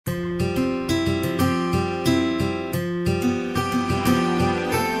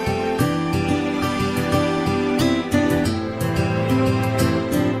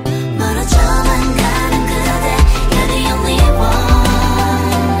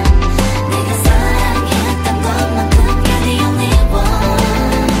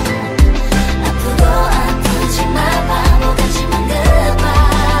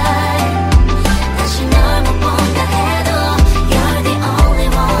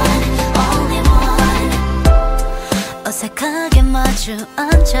마주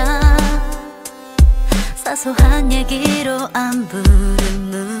앉아 사소한 얘기로 안부를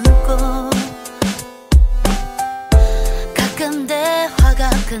묻고 가끔 대화가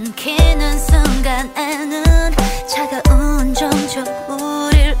끊기는 순간에는 차가운 정적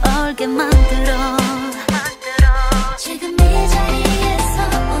우릴 얼게 만들어 지금 이 자리에서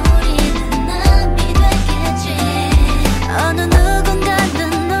우리는 남이 되겠지 어느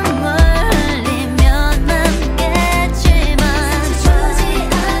누군가는 눈물 흘리며 남겠지만 주지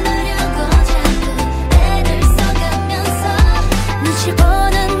않으려고 자꾸 애를 써가면서 눈치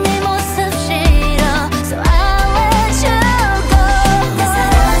보는 네 모습 싫어 So I'll let you go 내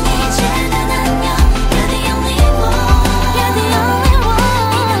사랑 이제는 안녕 You're the only one You're the only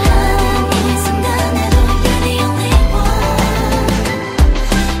one 이별하는 이 순간에도 You're the only one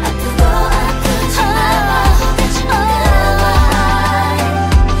아프고 아프지 말고 대지 말아봐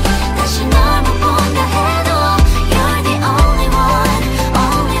다시 널 못 본다 해도 You're the only one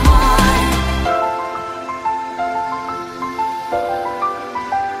Only one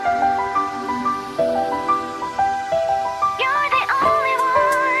You're the only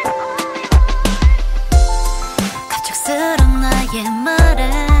one 갑작스런 나의 말에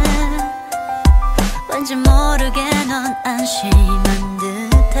왠지 모르게 넌 안심한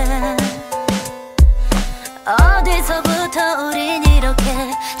듯해 어디서부터 우린